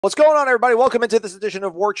What's going on, everybody? Welcome into this edition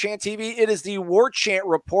of Warchant TV. It is the Warchant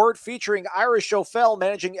Report featuring Ira Schoffel,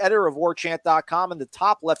 managing editor of Warchant.com, in the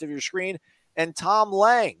top left of your screen, and Tom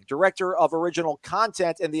Lang, director of original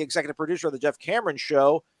content and the executive producer of the Jeff Cameron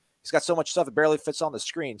Show. He's got so much stuff it barely fits on the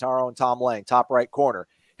screen. Taro and Tom Lang, top right corner.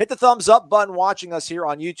 Hit the thumbs up button watching us here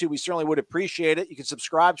on YouTube. We certainly would appreciate it. You can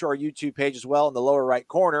subscribe to our YouTube page as well in the lower right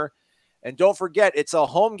corner. And don't forget, it's a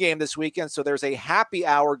home game this weekend, so there's a happy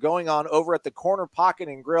hour going on over at the Corner Pocket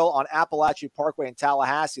and Grill on Appalachia Parkway in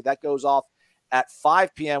Tallahassee. That goes off at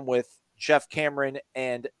 5 p.m. with Jeff Cameron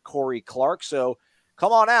and Corey Clark. So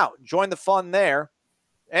come on out, join the fun there.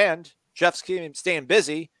 And Jeff's staying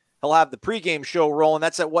busy. He'll have the pregame show rolling.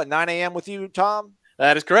 That's at what, 9 a.m. with you, Tom?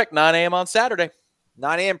 That is correct, 9 a.m. on Saturday.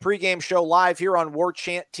 9 a.m. pregame show live here on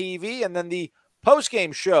Warchant TV, and then the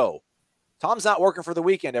postgame show. Tom's not working for the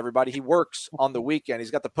weekend, everybody. He works on the weekend. He's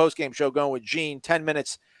got the postgame show going with Gene 10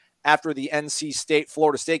 minutes after the NC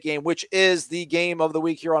State-Florida State game, which is the game of the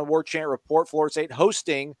week here on Warchant Report. Florida State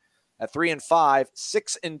hosting at 3-5,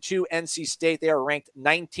 6-2 NC State. They are ranked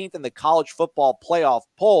 19th in the college football playoff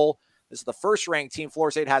poll. This is the first-ranked team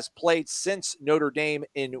Florida State has played since Notre Dame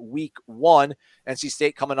in week 1. NC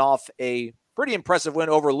State coming off a pretty impressive win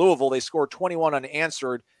over Louisville. They scored 21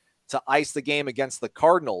 unanswered to ice the game against the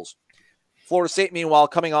Cardinals. Florida State, meanwhile,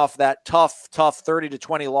 coming off that tough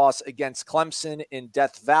 30-20 loss against Clemson in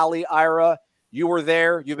Death Valley. Ira, you were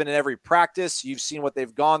there. You've been in every practice. You've seen what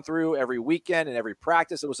they've gone through every weekend and every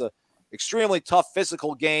practice. It was an extremely tough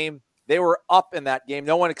physical game. They were up in that game.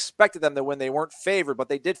 No one expected them to win. They weren't favored, but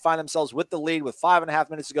they did find themselves with the lead with 5.5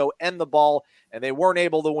 minutes to go, end the ball, and they weren't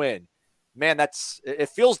able to win. Man, it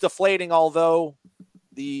feels deflating, although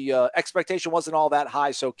the expectation wasn't all that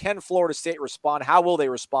high. So can Florida State respond? How will they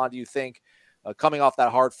respond, do you think, coming off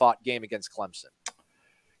that hard-fought game against Clemson?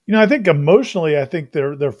 You know, I think emotionally, I think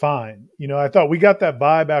they're fine. You know, I thought we got that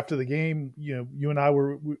vibe after the game. You know, you and I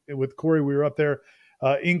were with Corey. We were up there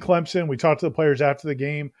in Clemson. We talked to the players after the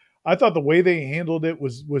game. I thought the way they handled it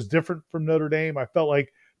was different from Notre Dame. I felt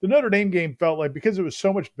like the Notre Dame game felt like, because it was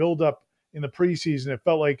so much buildup in the preseason, it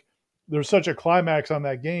felt like there was such a climax on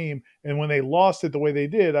that game. And when they lost it the way they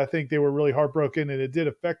did, I think they were really heartbroken, and it did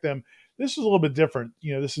affect them. This is a little bit different.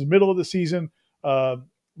 You know, this is middle of the season.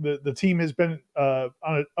 The team has been on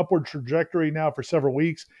an upward trajectory now for several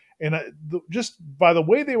weeks. And just by the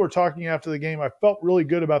way they were talking after the game, I felt really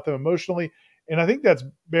good about them emotionally. And I think that's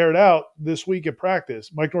bared out this week at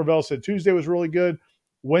practice. Mike Norvell said Tuesday was really good.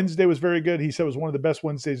 Wednesday was very good. He said it was one of the best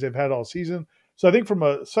Wednesdays they've had all season. So I think from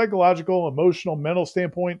a psychological, emotional, mental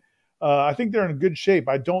standpoint, I think they're in good shape.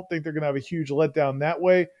 I don't think they're going to have a huge letdown that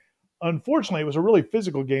way. Unfortunately, it was a really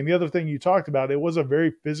physical game. The other thing you talked about, it was a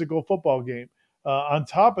very physical football game. On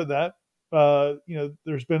top of that, you know,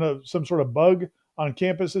 there's been some sort of bug on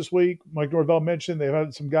campus this week. Mike Norvell mentioned they've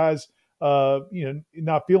had some guys, you know,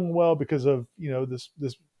 not feeling well because of, you know, this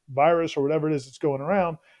virus or whatever it is that's going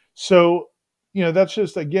around. So, you know, that's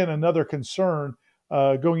just, again, another concern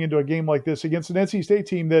going into a game like this against an NC State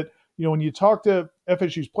team that, you know, when you talk to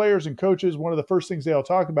FSU's players and coaches, one of the first things they all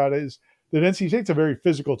talk about is that NC State's a very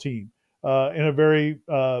physical team and a very,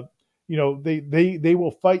 you know, they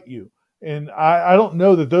will fight you. And I don't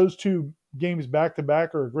know that those two games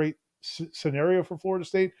back-to-back are a great scenario for Florida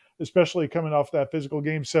State, especially coming off that physical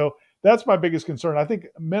game. So that's my biggest concern. I think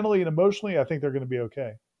mentally and emotionally, I think they're going to be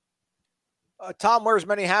okay. Tom wears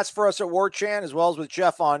many hats for us at Warchant, as well as with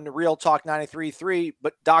Jeff on Real Talk 93.3,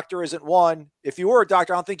 but doctor isn't one. If you were a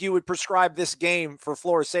doctor, I don't think you would prescribe this game for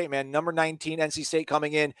Florida State, man. Number 19, NC State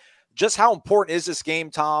coming in. Just how important is this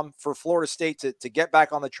game, Tom, for Florida State to get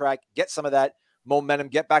back on the track, get some of that momentum,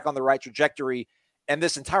 get back on the right trajectory, and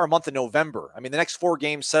this entire month of November? I mean, the next 4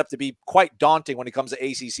 games set up to be quite daunting when it comes to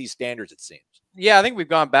ACC standards, it seems. Yeah, I think we've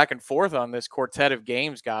gone back and forth on this quartet of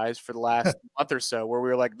games, guys, for the last month or so, where we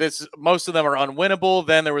were like, most of them are unwinnable.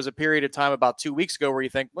 Then there was a period of time about 2 weeks ago where you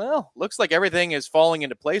think, well, looks like everything is falling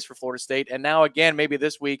into place for Florida State. And now again, maybe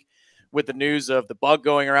this week with the news of the bug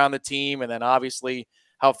going around the team, and then obviously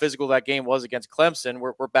how physical that game was against Clemson,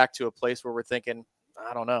 we're back to a place where we're thinking,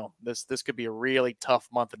 I don't know, this could be a really tough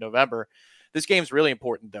month of November. This game's really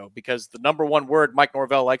important, though, because the number one word Mike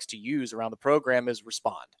Norvell likes to use around the program is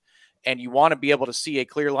respond. And you want to be able to see a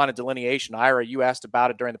clear line of delineation. Ira, you asked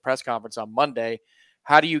about it during the press conference on Monday.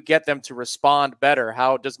 How do you get them to respond better?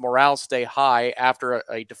 How does morale stay high after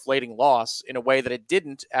a deflating loss in a way that it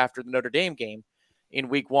didn't after the Notre Dame game in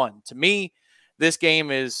week 1? To me, this game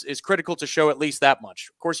is critical to show at least that much.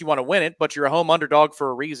 Of course, you want to win it, but you're a home underdog for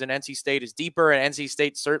a reason. NC State is deeper, and NC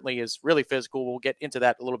State certainly is really physical. We'll get into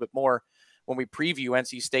that a little bit more when we preview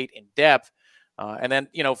NC State in depth. And then,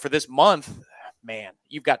 you know, for this month, man,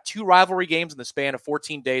 you've got 2 rivalry games in the span of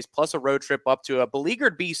 14 days, plus a road trip up to a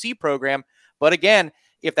beleaguered BC program. But again,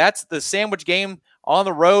 if that's the sandwich game on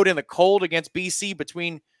the road in the cold against BC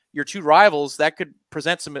between your 2 rivals, that could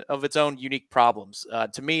present some of its own unique problems.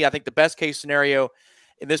 To me, I think the best case scenario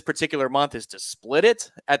in this particular month is to split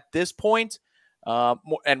it at this point.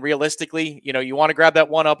 And realistically, you want to grab that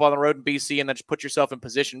one up on the road in BC and then just put yourself in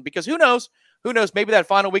position, because who knows, maybe that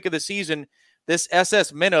final week of the season, this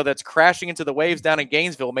SS Minnow that's crashing into the waves down in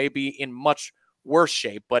Gainesville may be in much worse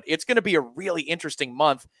shape. But it's going to be a really interesting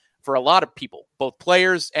month for a lot of people, both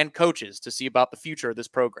players and coaches, to see about the future of this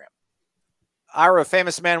program. Ira, a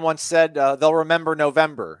famous man, once said, they'll remember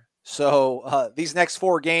November. So these next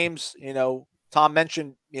 4 games, Tom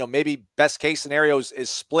mentioned, maybe best case scenarios is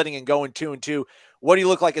splitting and going 2-2. What do you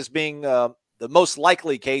look like as being the most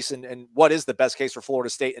likely case, and what is the best case for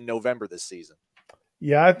Florida State in November this season?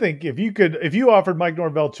 Yeah, I think if you offered Mike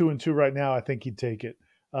Norvell 2-2 right now, I think he'd take it.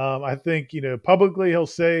 I think, publicly he'll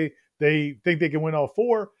say they think they can win all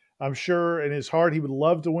 4. I'm sure in his heart he would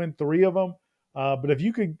love to win 3 of them. But if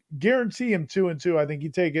you could guarantee him 2-2, I think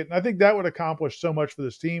he'd take it. And I think that would accomplish so much for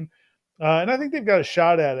this team. And I think they've got a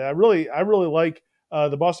shot at it. I really like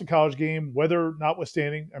the Boston College game, weather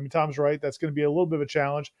notwithstanding. I mean, Tom's right. That's going to be a little bit of a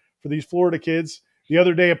challenge for these Florida kids. The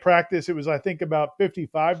other day of practice, it was, I think, about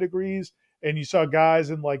 55 degrees. And you saw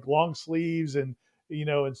guys in like long sleeves and,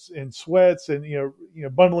 in sweats and,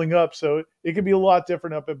 bundling up. So it could be a lot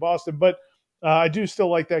different up in Boston. But I do still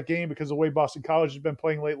like that game because of the way Boston College has been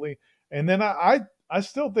playing lately. And then I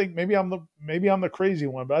still think maybe I'm the crazy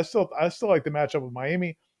one, but I still like the matchup with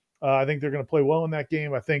Miami. I think they're going to play well in that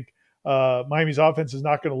game. I think Miami's offense is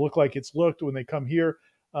not going to look like it's looked when they come here.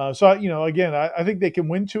 So again, I think they can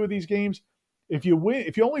win 2 of these games. If you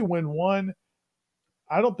only win 1,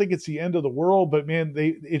 I don't think it's the end of the world. But man,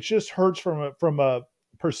 it just hurts from a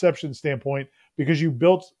perception standpoint, because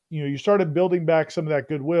you started building back some of that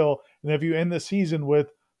goodwill, and if you end the season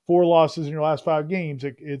with 4 losses in your last 5 games,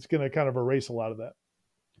 it's going to kind of erase a lot of that.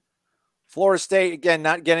 Florida State, again,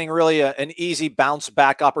 not getting really an easy bounce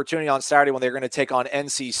back opportunity on Saturday when they're going to take on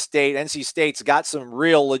NC State. NC State's got some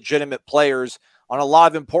real legitimate players on a lot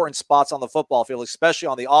of important spots on the football field, especially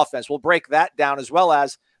on the offense. We'll break that down, as well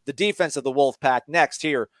as the defense of the Wolfpack, next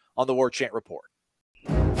here on the Warchant Report.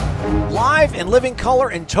 Live in living color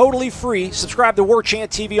and totally free, subscribe to Warchant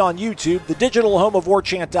TV on YouTube, the digital home of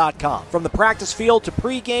Warchant.com. From the practice field to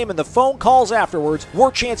pregame and the phone calls afterwards,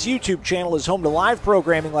 Warchant's YouTube channel is home to live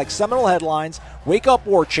programming like Seminole Headlines, Wake Up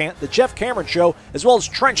Warchant, The Jeff Cameron Show, as well as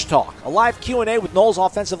Trench Talk, a live Q&A with Noles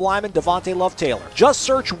offensive lineman Devontae Love-Taylor. Just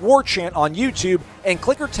search Warchant on YouTube and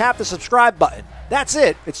click or tap the subscribe button. That's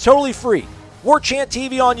it. It's totally free. Warchant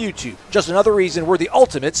TV on YouTube. Just another reason we're the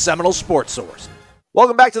ultimate Seminole sports source.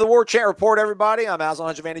 Welcome back to the Warchant Report, everybody. I'm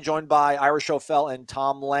Aslan Hajivandi, joined by Ira Schoffel and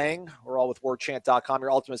Tom Lang. We're all with Warchant.com,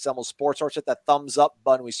 your ultimate Seminole sports source. Hit that thumbs up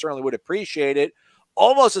button. We certainly would appreciate it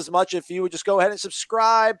almost as much if you would just go ahead and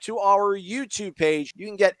subscribe to our YouTube page. You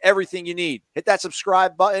can get everything you need. Hit that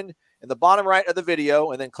subscribe button in the bottom right of the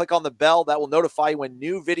video, and then click on the bell. That will notify you when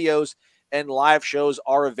new videos and live shows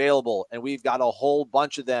are available, and we've got a whole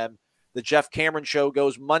bunch of them. The Jeff Cameron Show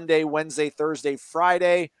goes Monday, Wednesday, Thursday,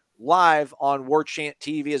 Friday, live on Warchant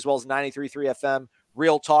TV, as well as 93.3 FM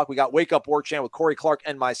Real Talk. We got Wake Up Warchant with Corey Clark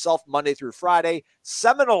and myself Monday through Friday.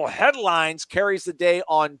 Seminole Headlines carries the day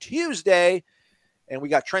on Tuesday. And we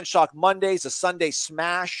got Trench Talk Mondays, a Sunday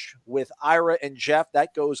Smash with Ira and Jeff.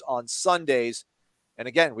 That goes on Sundays. And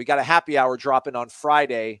again, we got a happy hour dropping on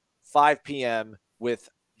Friday, 5 p.m. with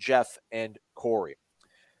Jeff and Corey.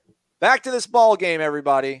 Back to this ball game,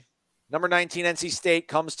 everybody. Number 19, NC State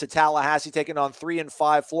comes to Tallahassee, taking on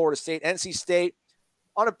 3-5 Florida State. NC State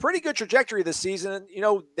on a pretty good trajectory this season.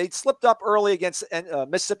 They slipped up early against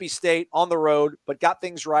Mississippi State on the road, but got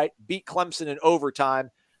things right, beat Clemson in overtime.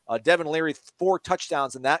 Devin Leary, 4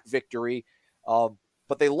 touchdowns in that victory.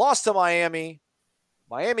 But they lost to Miami.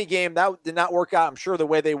 Miami game, that did not work out, I'm sure, the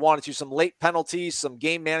way they wanted to. Some late penalties, some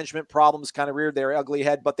game management problems kind of reared their ugly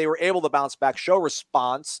head, but they were able to bounce back, show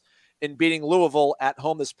response in beating Louisville at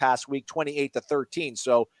home this past week, 28-13.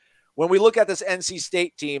 So when we look at this NC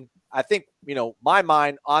State team, I think, my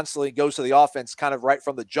mind honestly goes to the offense kind of right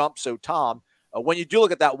from the jump. So, Tom, when you do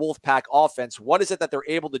look at that Wolfpack offense, what is it that they're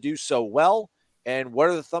able to do so well? And what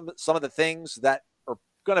are some of the things that are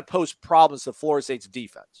going to pose problems to Florida State's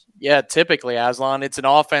defense? Yeah, typically, Aslan, it's an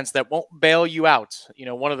offense that won't bail you out.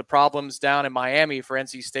 One of the problems down in Miami for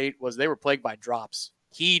NC State was they were plagued by drops.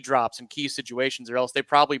 Key drops in key situations, or else they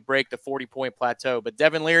probably break the 40-point plateau. But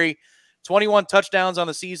Devin Leary, 21 touchdowns on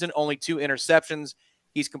the season, only 2 interceptions.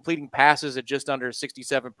 He's completing passes at just under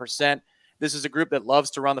 67%. this is a group that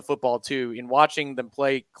loves to run the football too. In watching them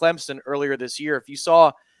play Clemson earlier this year, if you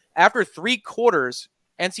saw after 3 quarters,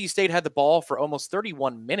 NC State had the ball for almost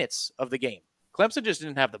 31 minutes of the game. Clemson just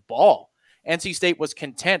didn't have the ball. NC State was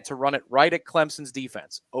content to run it right at Clemson's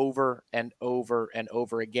defense over and over and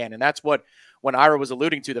over again. And that's what, when Ira was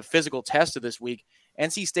alluding to the physical test of this week,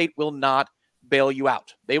 NC State will not bail you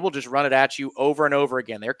out. They will just run it at you over and over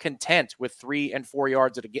again. They're content with 3 and 4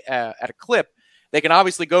 yards at a clip. They can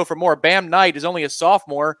obviously go for more. Bam Knight is only a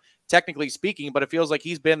sophomore, technically speaking, but it feels like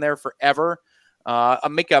he's been there forever.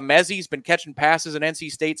 Amika Mezzi's been catching passes in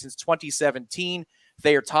NC State since 2017.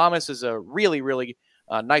 Thayer Thomas is a really, really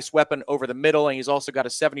nice weapon over the middle, and he's also got a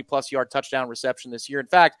 70-plus yard touchdown reception this year. In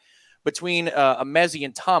fact, between Mezzi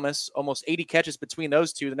and Thomas, almost 80 catches between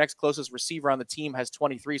those two. The next closest receiver on the team has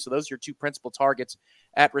 23, so those are your 2 principal targets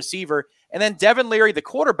at receiver. And then Devin Leary, the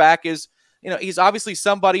quarterback, is, he's obviously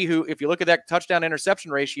somebody who, if you look at that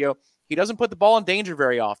touchdown-interception ratio, he doesn't put the ball in danger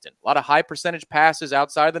very often. A lot of high-percentage passes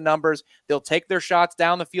outside of the numbers. They'll take their shots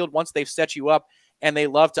down the field once they've set you up, and they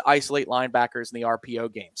love to isolate linebackers in the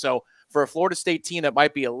RPO game. So for a Florida State team that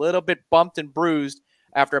might be a little bit bumped and bruised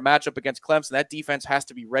after a matchup against Clemson, that defense has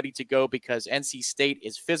to be ready to go because NC State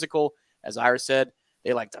is physical. As Ira said,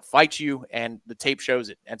 they like to fight you, and the tape shows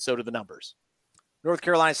it, and so do the numbers. North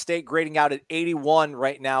Carolina State grading out at 81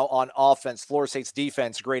 right now on offense. Florida State's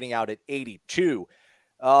defense grading out at 82.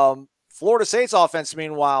 Florida State's offense,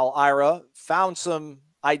 meanwhile, Ira, found some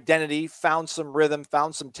identity, found some rhythm,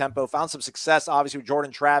 found some tempo, found some success, obviously, with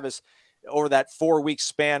Jordan Travis over that 4-week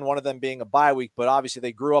span, one of them being a bye week. But obviously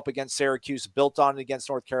they grew up against Syracuse, built on it against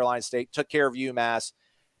North Carolina State, took care of UMass.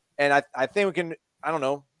 And I think we can, I don't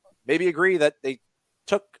know, maybe agree that they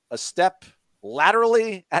took a step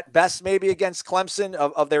laterally at best, maybe against Clemson.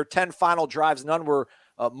 Of their 10 final drives, none were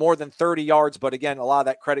more than 30 yards. But again, a lot of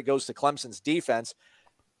that credit goes to Clemson's defense.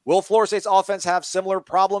 Will Florida State's offense have similar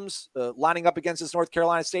problems lining up against this North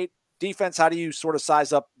Carolina State defense? How do you sort of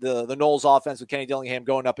size up the Noles offense with Kenny Dillingham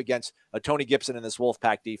going up against Tony Gibson in this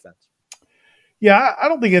Wolfpack defense? Yeah, I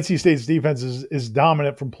don't think NC State's defense is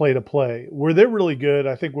dominant from play to play. Where they're really good,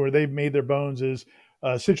 I think where they've made their bones is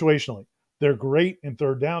situationally. They're great in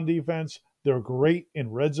third down defense. They're great in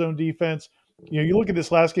red zone defense. You look at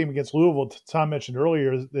this last game against Louisville, Tom mentioned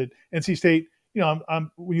earlier that NC State, when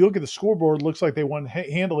you look at the scoreboard, it looks like they won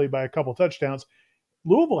handily by a couple touchdowns.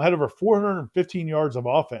 Louisville had over 415 yards of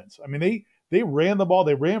offense. I mean, they ran the ball.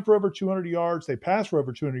 They ran for over 200 yards. They passed for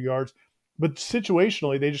over 200 yards. But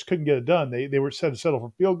situationally, they just couldn't get it done. They were set to settle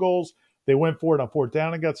for field goals. They went for it on 4th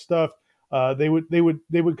down and got stuffed. They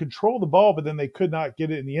would control the ball, but then they could not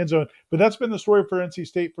get it in the end zone. But that's been the story for NC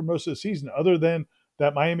State for most of the season, other than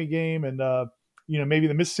that Miami game and maybe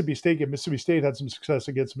the Mississippi State game. Mississippi State had some success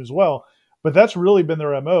against them as well. But that's really been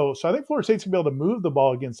their MO. So I think Florida State's going to be able to move the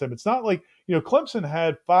ball against them. It's not like, Clemson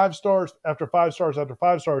had 5 stars after 5 stars after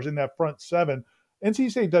 5 stars in that front 7. NC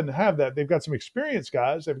State doesn't have that. They've got some experienced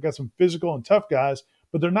guys. They've got some physical and tough guys,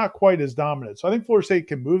 but they're not quite as dominant. So I think Florida State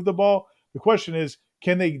can move the ball. The question is,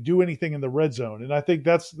 can they do anything in the red zone? And I think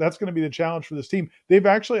that's going to be the challenge for this team. I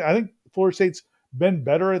think Florida State's been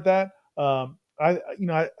better at that.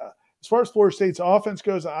 As far as Florida State's offense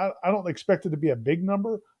goes, I don't expect it to be a big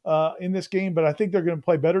number in this game, but I think they're going to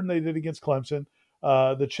play better than they did against Clemson.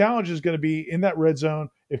 The challenge is going to be in that red zone.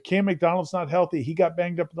 If Cam McDonald's not healthy, he got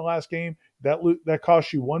banged up in the last game. That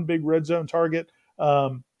costs you one big red zone target.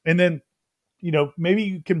 And then, maybe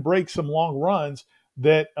you can break some long runs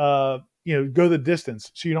that, go the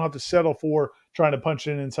distance. So you don't have to settle for trying to punch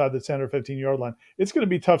it in inside the 10 or 15-yard line. It's going to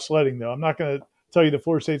be tough sledding, though. I'm not going to tell you that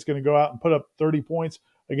Florida State's going to go out and put up 30 points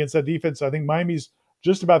against that defense. I think Miami's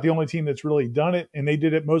just about the only team that's really done it, and they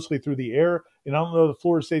did it mostly through the air. And I don't know that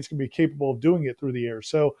Florida State's going to be capable of doing it through the air.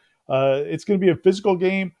 So it's going to be a physical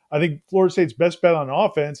game. I think Florida State's best bet on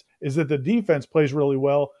offense is that the defense plays really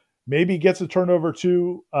well, maybe gets a turnover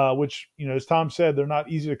too, which, as Tom said, they're not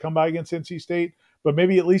easy to come by against NC State, but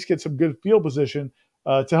maybe at least get some good field position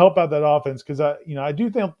to help out that offense. Because I do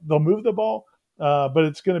think they'll move the ball, but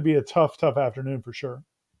it's going to be a tough afternoon for sure.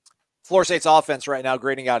 Florida State's offense right now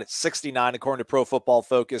grading out at 69, according to Pro Football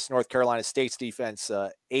Focus. North Carolina State's defense,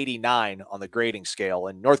 89 on the grading scale.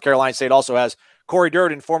 And North Carolina State also has Corey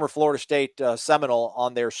Durden, former Florida State Seminole,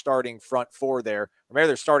 on their starting front 4 there. Or maybe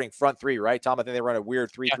they're starting front 3, right, Tom? I think they run a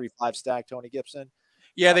weird 3-3-5 stack, Tony Gibson.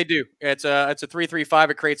 Yeah, they do. It's a 3-3-5.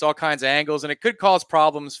 It creates all kinds of angles, and it could cause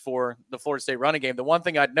problems for the Florida State running game. The one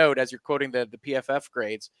thing I'd note, as you're quoting the PFF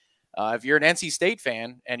grades, if you're an NC State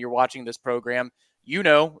fan and you're watching this program, you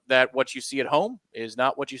know that what you see at home is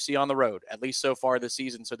not what you see on the road, at least so far this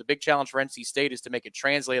season. So the big challenge for NC State is to make it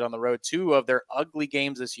translate on the road. 2 of their ugly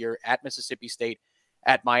games this year at Mississippi State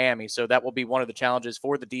at Miami. So that will be one of the challenges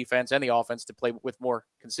for the defense and the offense to play with more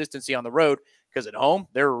consistency on the road, because at home,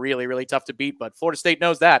 they're really, really tough to beat. But Florida State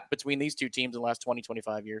knows that between these two teams in the last 20,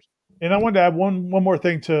 25 years. And I wanted to add one more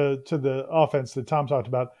thing to the offense that Tom talked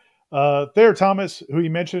about. Thayer Thomas, who you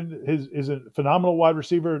mentioned, is a phenomenal wide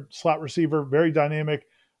receiver, slot receiver, very dynamic,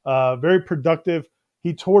 very productive.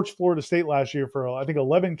 He torched Florida State last year for, I think,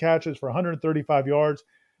 11 catches for 135 yards.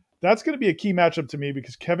 That's going to be a key matchup to me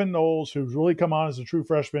because Kevin Noles, who's really come on as a true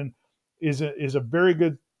freshman, is a very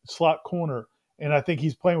good slot corner. And I think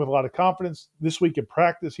he's playing with a lot of confidence. This week in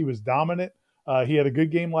practice, he was dominant. He had a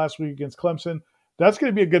good game last week against Clemson. That's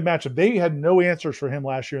going to be a good matchup. They had no answers for him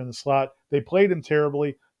last year in the slot. They played him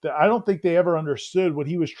terribly. I don't think they ever understood what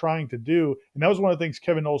he was trying to do. And that was one of the things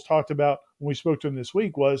Kevin Knowles talked about when we spoke to him this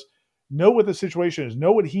week was know what the situation is,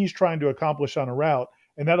 know what he's trying to accomplish on a route,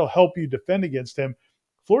 and that'll help you defend against him.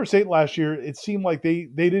 Florida State last year, it seemed like they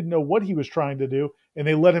didn't know what he was trying to do, and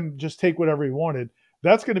they let him just take whatever he wanted.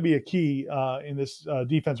 That's going to be a key in this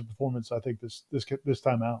defensive performance, I think, this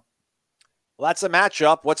time out. Well, that's a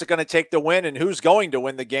matchup. What's it going to take to win, and who's going to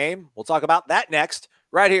win the game? We'll talk about that next,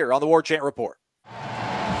 right here on the Warchant Report.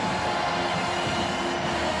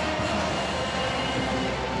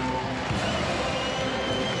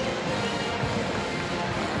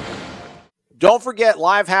 Don't forget,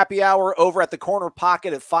 live happy hour over at the Corner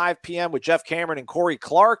Pocket at 5 p.m. with Jeff Cameron and Corey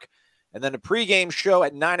Clark. And then a pregame show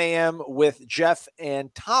at 9 a.m. with Jeff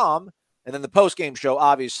and Tom. And then the postgame show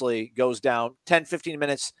obviously goes down 10, 15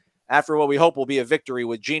 minutes after what we hope will be a victory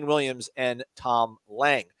with Gene Williams and Tom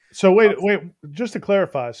Lang. So wait, just to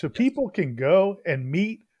clarify, so people can go and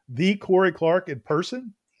meet the Corey Clark in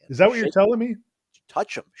person? Is that what you're telling me?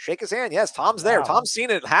 Touch him, shake his hand. Yes, Tom's there. Wow. Tom's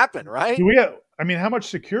seen it happen, right? How much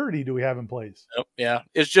security do we have in place? Oh, yeah,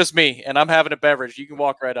 it's just me, and I'm having a beverage. You can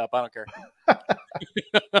walk right up. I don't care.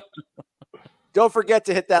 Don't forget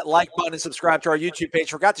to hit that like button and subscribe to our YouTube page.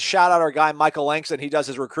 Forgot to shout out our guy, Michael Langston. He does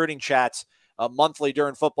his recruiting chats monthly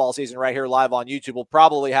during football season right here live on YouTube. We'll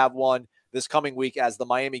probably have one this coming week as the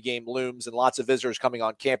Miami game looms and lots of visitors coming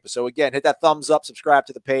on campus. So, again, hit that thumbs up, subscribe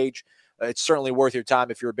to the page. It's certainly worth your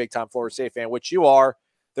time if you're a big-time Florida State fan, which you are.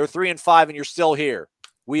 They're 3-5, and you're still here.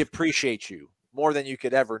 We appreciate you more than you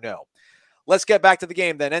could ever know. Let's get back to the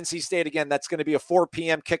game then. NC State, again, that's going to be a 4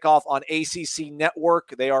 p.m. kickoff on ACC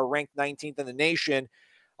Network. They are ranked 19th in the nation.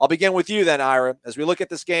 I'll begin with you then, Ira. As we look at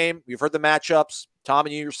this game, you've heard the matchups. Tom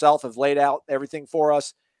and you yourself have laid out everything for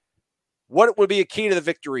us. What would be a key to the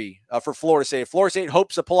victory for Florida State? Florida State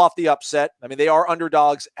hopes to pull off the upset. I mean, they are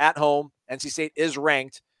underdogs at home. NC State is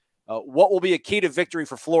ranked. What will be a key to victory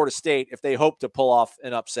for Florida State if they hope to pull off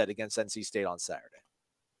an upset against NC State on Saturday?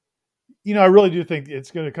 I really do think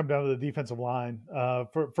it's going to come down to the defensive line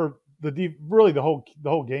for really the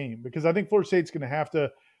whole game, because I think Florida State's going to have to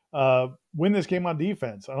win this game on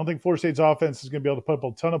defense. I don't think Florida State's offense is going to be able to put up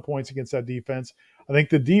a ton of points against that defense. I think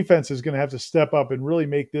the defense is going to have to step up and really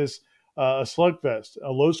make this a slugfest, a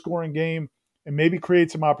low-scoring game, and maybe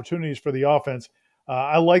create some opportunities for the offense.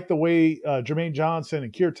 I like the way Jermaine Johnson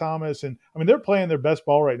and Keir Thomas, and I mean, they're playing their best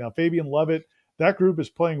ball right now. Fabian Lovett, that group is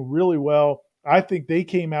playing really well. I think they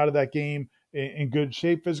came out of that game in good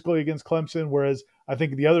shape physically against Clemson, whereas I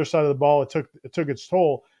think the other side of the ball, it took its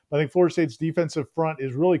toll. I think Florida State's defensive front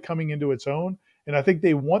is really coming into its own, and I think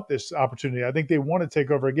they want this opportunity. I think they want to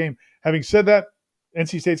take over a game. Having said that,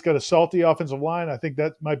 NC State's got a salty offensive line. I think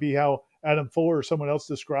that might be how Adam Fuller or someone else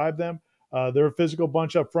described them. They're a physical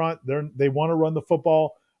bunch up front. They want to run the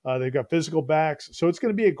football. They've got physical backs. So it's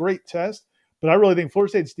going to be a great test. But I really think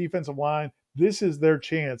Florida State's defensive line, this is their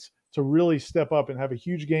chance to really step up and have a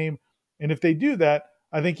huge game. And if they do that,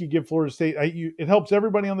 I think you give Florida State, it helps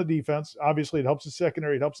everybody on the defense. Obviously, it helps the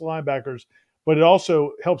secondary. It helps the linebackers. But it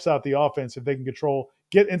also helps out the offense if they can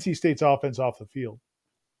get NC State's offense off the field.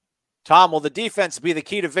 Tom, will the defense be the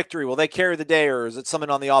key to victory? Will they carry the day, or is it someone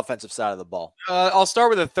on the offensive side of the ball? I'll start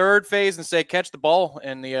with the third phase and say catch the ball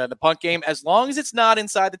in the punt game, as long as it's not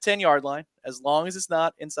inside the 10-yard line. As long as it's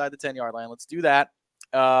not inside the 10-yard line. Let's do that.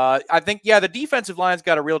 I think, the defensive line's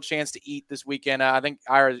got a real chance to eat this weekend. I think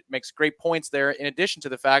Ira makes great points there, in addition to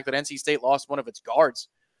the fact that NC State lost one of its guards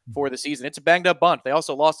for the season. It's a banged-up bunt. They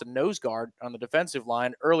also lost a nose guard on the defensive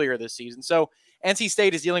line earlier this season. So NC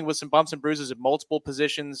State is dealing with some bumps and bruises at multiple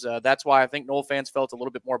positions. That's why I think Nole fans felt a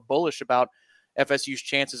little bit more bullish about FSU's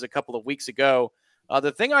chances a couple of weeks ago.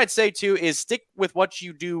 The thing I'd say, too, is stick with what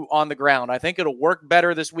you do on the ground. I think it'll work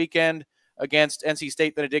better this weekend against NC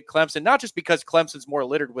State than it did Clemson, not just because Clemson's more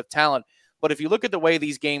littered with talent, but if you look at the way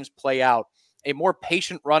these games play out, a more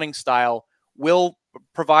patient running style will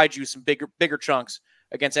provide you some bigger chunks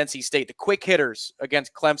against NC State. The quick hitters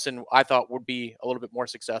against Clemson, I thought, would be a little bit more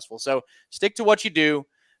successful. So stick to what you do.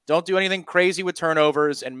 Don't do anything crazy with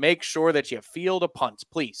turnovers, and make sure that you field a punt,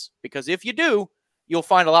 please. Because if you do, you'll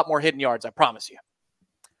find a lot more hidden yards, I promise you.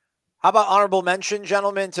 How about honorable mention,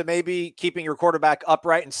 gentlemen, to maybe keeping your quarterback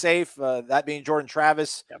upright and safe, that being Jordan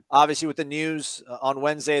Travis. Yep. Obviously, with the news on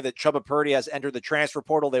Wednesday that Chubba Purdy has entered the transfer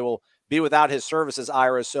portal, they will be without his services,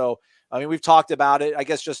 Ira. So, I mean, we've talked about it. I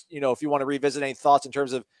guess just, if you want to revisit any thoughts in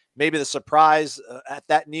terms of maybe the surprise at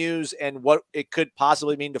that news and what it could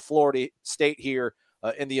possibly mean to Florida State here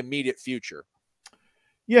in the immediate future.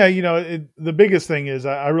 Yeah, the biggest thing is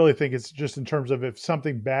I really think it's just in terms of if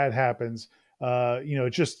something bad happens,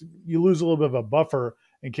 it's just you lose a little bit of a buffer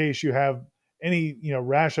in case you have any,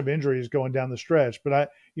 rash of injuries going down the stretch.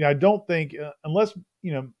 But I don't think unless,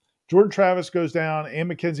 Jordan Travis goes down and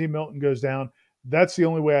Mackenzie Milton goes down, that's the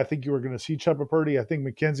only way I think you were going to see Chubba Purdy. I think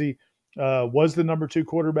Mackenzie was the number 2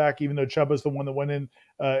 quarterback, even though Chubba's the one that went in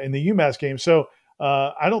the UMass game. So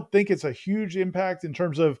I don't think it's a huge impact in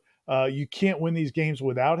terms of you can't win these games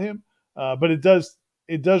without him. But it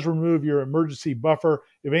does remove your emergency buffer.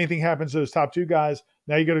 If anything happens to those top 2 guys,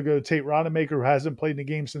 now you got to go to Tate Rodemaker, who hasn't played in the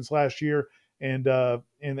game since last year, and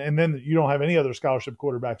then you don't have any other scholarship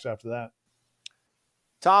quarterbacks after that.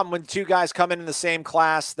 Tom, when 2 guys come in the same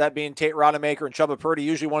class, that being Tate Rodemaker and Chubba Purdy,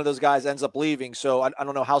 usually one of those guys ends up leaving. So I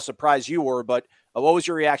don't know how surprised you were, but what was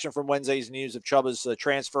your reaction from Wednesday's news of Chubba's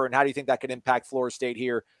transfer, and how do you think that could impact Florida State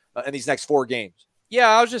here in these next 4 games? Yeah,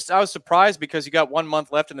 I was surprised because you got 1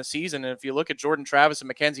 month left in the season. And if you look at Jordan Travis and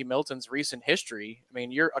Mackenzie Milton's recent history, I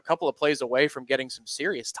mean, you're a couple of plays away from getting some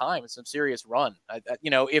serious time and some serious run.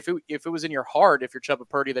 If it was in your heart, if you're Chubba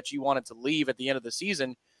Purdy, that you wanted to leave at the end of the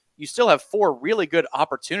season, you still have 4 really good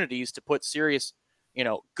opportunities to put serious,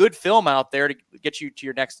 good film out there to get you to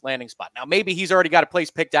your next landing spot. Now, maybe he's already got a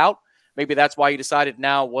place picked out. Maybe that's why you decided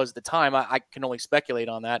now was the time. I can only speculate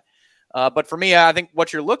on that. But for me, I think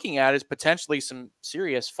what you're looking at is potentially some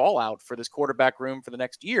serious fallout for this quarterback room for the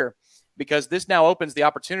next year, because this now opens the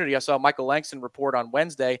opportunity. I saw Michael Langston report on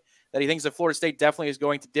Wednesday that he thinks that Florida State definitely is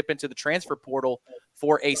going to dip into the transfer portal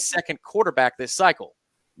for a second quarterback this cycle.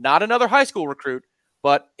 Not another high school recruit,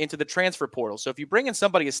 but into the transfer portal. So if you bring in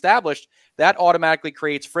somebody established, that automatically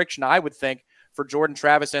creates friction, I would think, for Jordan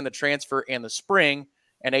Travis and the transfer in the spring,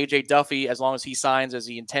 and A.J. Duffy, as long as he signs as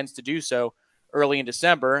he intends to do so early in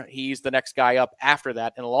December, he's the next guy up after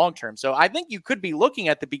that in the long term. So I think you could be looking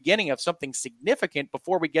at the beginning of something significant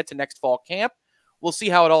before we get to next fall camp. We'll see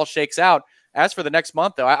how it all shakes out. As for the next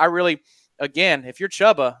month, though, I really, again, if you're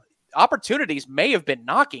Chubba, opportunities may have been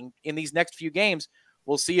knocking in these next few games.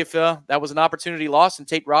 We'll see if that was an opportunity lost and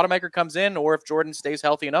Tate Rodemaker comes in, or if Jordan stays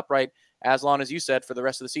healthy and upright, Aslan, as you said, for the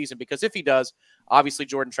rest of the season. Because if he does, obviously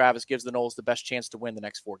Jordan Travis gives the Noles the best chance to win the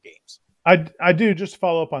next 4 games. I do, just to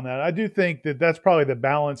follow up on that, I do think that that's probably the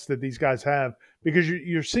balance that these guys have, because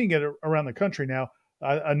you're seeing it around the country now.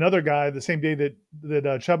 Another guy, the same day that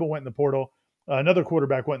Chubba went in the portal, another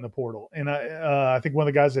quarterback went in the portal. And I think one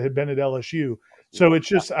of the guys that had been at LSU. So it's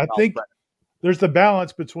just, I think there's the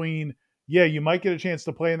balance between, yeah, you might get a chance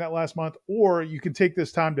to play in that last month, or you can take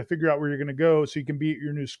this time to figure out where you're going to go so you can be at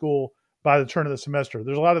your new school by the turn of the semester.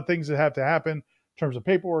 There's a lot of things that have to happen in terms of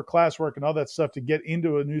paperwork, classwork, and all that stuff to get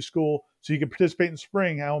into a new school so you can participate in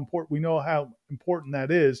spring. We know how important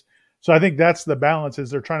that is. So I think that's the balance, is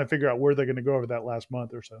they're trying to figure out where they're going to go over that last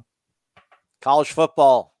month or so. College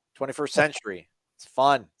football, 21st century. It's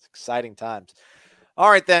fun. It's exciting times. All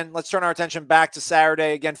right, then, let's turn our attention back to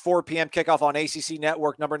Saturday. Again, 4 p.m. kickoff on ACC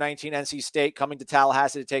Network. Number 19, NC State, coming to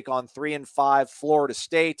Tallahassee to take on 3-5 Florida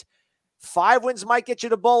State. 5 wins might get you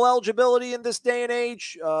to bowl eligibility in this day and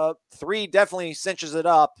age. 3 definitely cinches it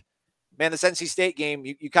up. Man, this NC State game,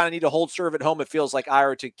 you kind of need to hold serve at home, it feels like,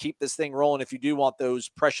 Ira, to keep this thing rolling if you do want those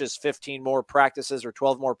precious 15 more practices or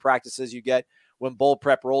 12 more practices you get when bowl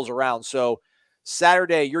prep rolls around. So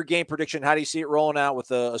Saturday, your game prediction, how do you see it rolling out with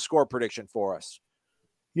a score prediction for us?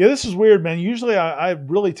 Yeah, this is weird, man. Usually I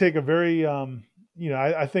really take a very,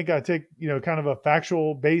 I think I take, kind of a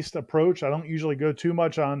factual-based approach. I don't usually go too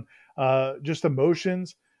much on just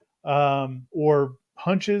emotions or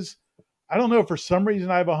hunches. I don't know. For some reason,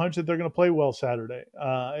 I have a hunch that they're going to play well Saturday.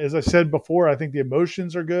 As I said before, I think the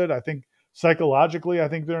emotions are good. I think psychologically, I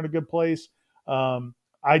think they're in a good place.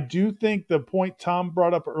 I do think the point Tom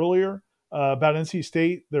brought up earlier about NC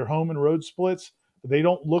State, their home and road splits, they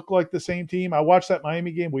don't look like the same team. I watched that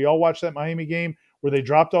Miami game. We all watched that Miami game where they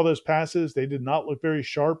dropped all those passes. They did not look very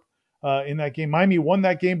sharp in that game. Miami won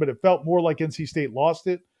that game, but it felt more like NC State lost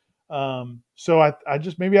it. So I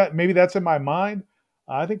just maybe that's in my mind.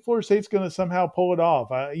 I think Florida State's going to somehow pull it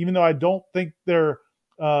off. Even though I don't think they're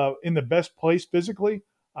in the best place physically,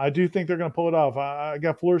 I do think they're going to pull it off. I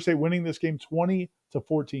got Florida State winning this game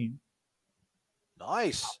 20-14.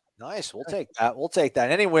 Nice. We'll take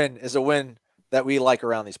that. Any win is a win that we like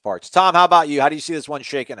around these parts. Tom, how about you? How do you see this one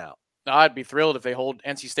shaking out? I'd be thrilled if they hold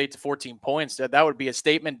NC State to 14 points. That would be a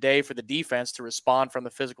statement day for the defense to respond from the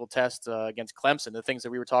physical test against Clemson, the things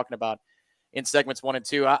that we were talking about in segments 1 and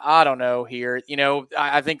 2. I don't know here.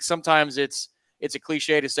 I think sometimes it's a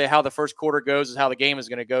cliche to say how the first quarter goes is how the game is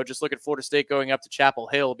going to go. Just look at Florida State going up to Chapel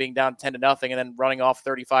Hill, being down 10-0, and then running off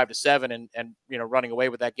 35-7 and running away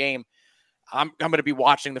with that game. I'm going to be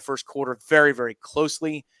watching the first quarter very, very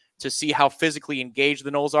closely to see how physically engaged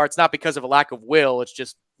the Noles are. It's not because of a lack of will. It's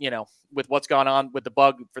just, with what's gone on with the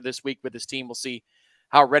bug for this week with this team, we'll see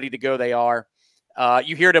how ready to go they are.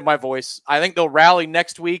 You hear it in my voice. I think they'll rally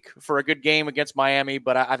next week for a good game against Miami,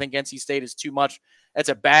 but I think NC State is too much. It's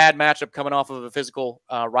a bad matchup coming off of a physical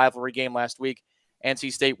rivalry game last week.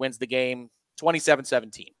 NC State wins the game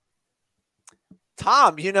 27-17.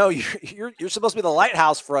 Tom, you're supposed to be the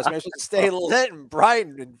lighthouse for us. You're supposed to stay lit and bright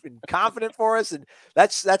and confident for us, and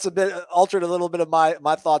that's a bit altered a little bit of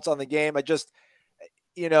my thoughts on the game. I just,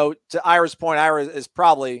 to Ira's point, Ira is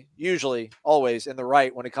probably usually always in the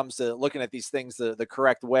right when it comes to looking at these things the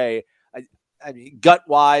correct way. I mean, gut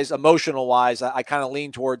wise, emotional wise, I kind of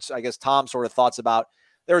lean towards, I guess, Tom's sort of thoughts about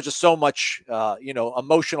there was just so much,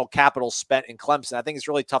 emotional capital spent in Clemson. I think it's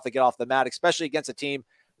really tough to get off the mat, especially against a team.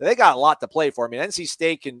 They got a lot to play for. I mean, NC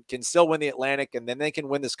State can still win the Atlantic, and then they can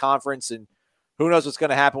win this conference, and who knows what's going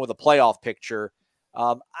to happen with a playoff picture.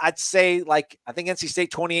 I'd say, I think NC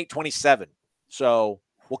State 28-27. So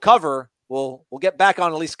we'll cover. We'll get back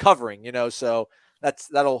on at least covering, so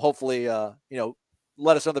that'll hopefully,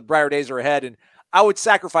 let us know the brighter days are ahead. And I would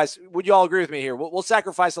sacrifice, would you all agree with me here? We'll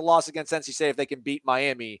sacrifice a loss against NC State if they can beat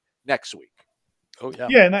Miami next week. Oh yeah.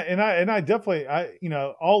 Yeah. And I definitely,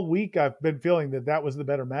 all week I've been feeling that was the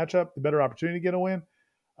better matchup, the better opportunity to get a win.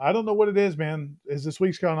 I don't know what it is, man. As this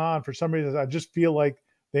week's gone on, for some reason, I just feel like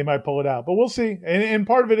they might pull it out, but we'll see. And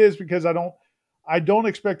part of it is because I don't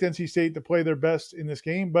expect NC State to play their best in this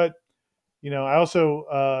game, but I also,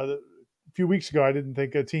 a few weeks ago, I didn't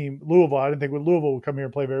think Louisville would come here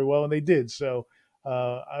and play very well, and they did. So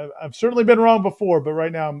I've certainly been wrong before, but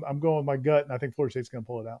right now I'm going with my gut, and I think Florida State's going to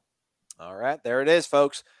pull it out. All right, there it is,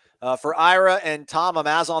 folks. For Ira and Tom, I'm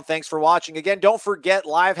Aslan. Thanks for watching. Again, don't forget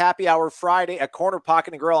live happy hour Friday at Corner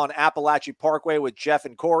Pocket and Grill on Appalachia Parkway with Jeff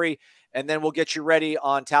and Corey. And then we'll get you ready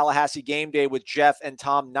on Tallahassee Game Day with Jeff and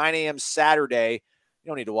Tom, 9 a.m. Saturday. You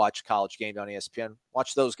don't need to watch College Game Day on ESPN.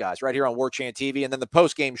 Watch those guys right here on Warchant TV. And then the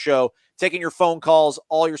post-game show, taking your phone calls,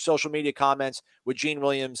 all your social media comments with Gene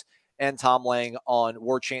Williams and Tom Lang on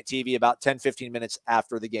Warchant TV about 10-15 minutes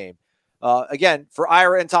after the game. Again, for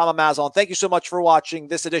Ira and Tom, I'm Aslan. Thank you so much for watching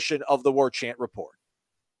this edition of the Warchant Report.